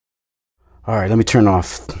All right, let me turn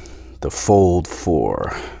off the Fold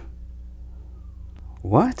 4.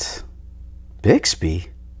 What? Bixby?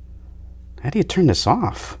 How do you turn this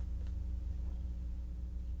off?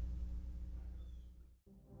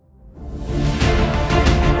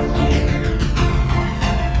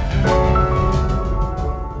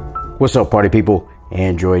 What's up, party people?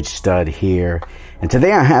 Android Stud here. And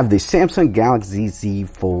today I have the Samsung Galaxy Z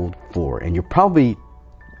Fold 4. And you're probably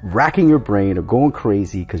racking your brain or going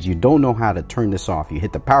crazy because you don't know how to turn this off. You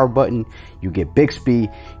hit the power button, you get Bixby,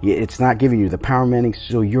 it's not giving you the power menu,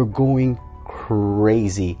 so you're going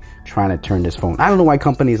crazy trying to turn this phone. I don't know why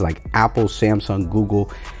companies like Apple, Samsung,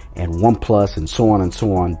 Google, and OnePlus and so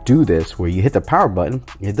on do this, where you hit the power button,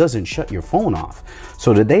 it doesn't shut your phone off.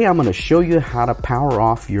 So today I'm going to show you how to power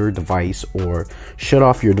off your device or shut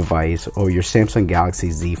off your device or your Samsung Galaxy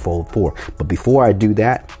Z Fold 4. But before I do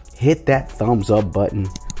that, hit that thumbs up button.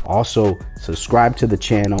 Also, subscribe to the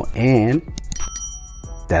channel, and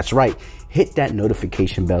that's right, hit that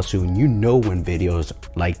notification bell so you know when videos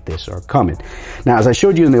like this are coming. Now, as I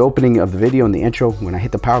showed you in the opening of the video, in the intro, when I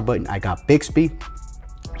hit the power button, I got Bixby.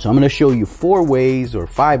 So I'm going to show you 4 ways or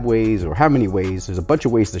 5 ways or how many ways. There's a bunch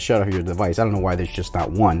of ways to shut off your device. I don't know why there's just not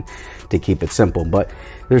one to keep it simple, but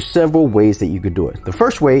there's several ways that you could do it. The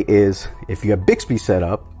first way is if you have Bixby set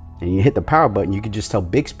up, and you hit the power button, you can just tell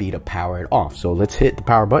Bixby to power it off. So let's hit the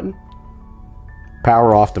power button.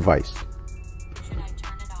 Power off device. Should I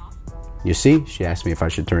turn it off? You see, she asked me if I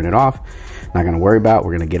should turn it off. Not gonna worry about it.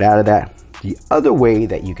 We're gonna get out of that. The other way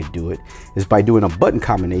that you could do it is by doing a button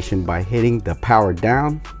combination by hitting the power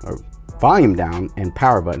down or volume down and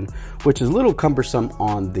power button, which is a little cumbersome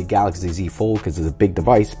on the Galaxy Z Fold because it's a big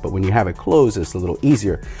device, but when you have it closed, it's a little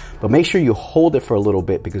easier. But make sure you hold it for a little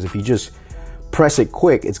bit, because if you just press it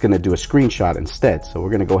quick, it's going to do a screenshot instead. So we're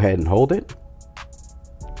going to go ahead and hold it,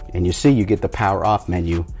 and you see you get the power off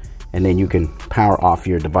menu, and then you can power off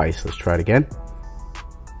your device. Let's try it again.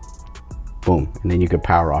 Boom. And then you can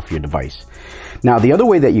power off your device. Now, the other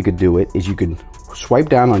way that you could do it is you can swipe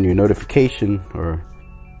down on your notification or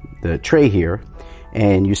the tray here,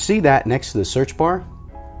 and you see that next to the search bar,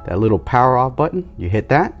 that little power off button. You hit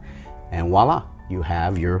that, and voila, you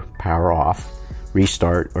have your power off,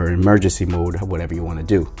 restart, or emergency mode, whatever you want to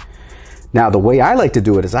do. Now, the way I like to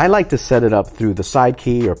do it is I like to set it up through the side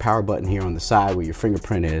key or power button here on the side where your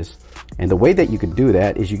fingerprint is. And the way that you can do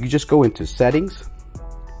that is you can just go into settings,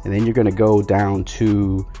 and then you're going to go down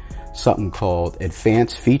to something called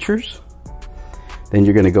advanced features. Then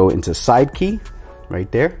you're going to go into side key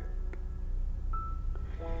right there.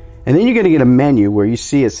 And then you're going to get a menu where you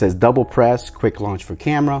see it says double press, quick launch for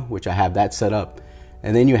camera, which I have that set up.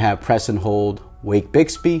 And then you have press and hold, wake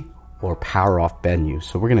Bixby, or power off menu.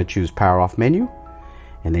 So we're going to choose power off menu,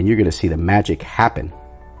 and then you're going to see the magic happen.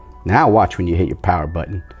 Now watch when you hit your power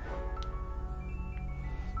button.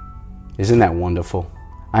 Isn't that wonderful?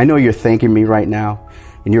 I know you're thanking me right now,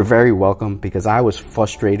 and you're very welcome, because I was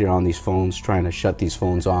frustrated on these phones trying to shut these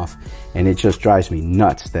phones off, and it just drives me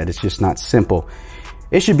nuts that it's just not simple.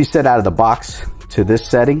 It should be set out of the box to this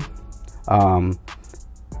setting.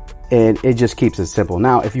 And it just keeps it simple.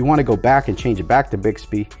 Now, if you want to go back and change it back to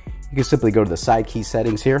Bixby, you can simply go to the side key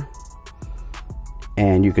settings here,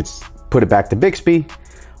 and you could put it back to Bixby,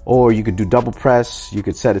 or you could do double press. You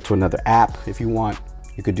could set it to another app if you want.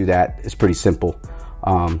 You could do that. It's pretty simple.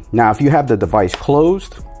 Now, if you have the device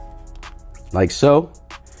closed, like so,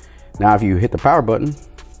 now if you hit the power button,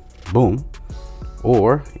 boom,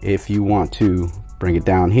 or if you want to bring it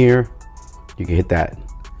down here, you can hit that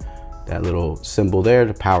little symbol there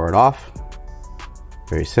to power it off.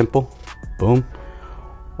 Very simple. Boom.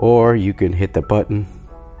 Or you can hit the button,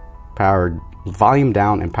 power volume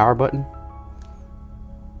down and power button.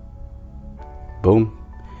 Boom.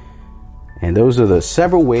 And those are the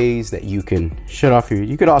several ways that you can shut off your.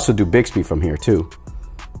 You could also do Bixby from here too,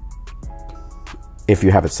 if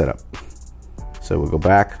you have it set up. So we'll go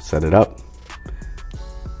back, set it up,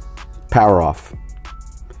 power off.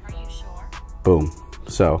 Are you sure? Boom.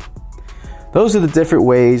 So those are the different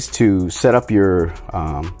ways to set up your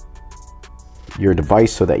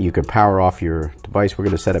device so that you can power off your device. We're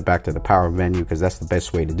going to set it back to the power menu because that's the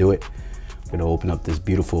best way to do it. I'm going to open up this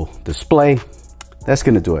beautiful display. That's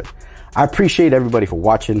going to do it. I appreciate everybody for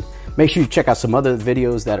watching. Make sure you check out some other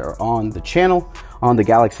videos that are on the channel on the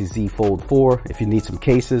Galaxy Z Fold 4. If you need some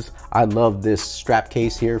cases, I love this strap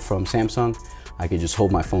case here from Samsung. I can just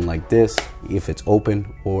hold my phone like this if it's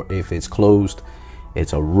open, or if it's closed.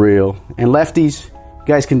 It's a real, and lefties, you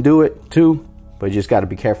guys can do it too, but you just got to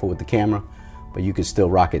be careful with the camera, but you can still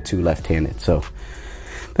rock it too left-handed. So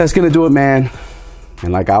that's going to do it, man.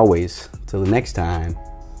 And like always, till the next time,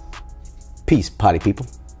 peace, potty people.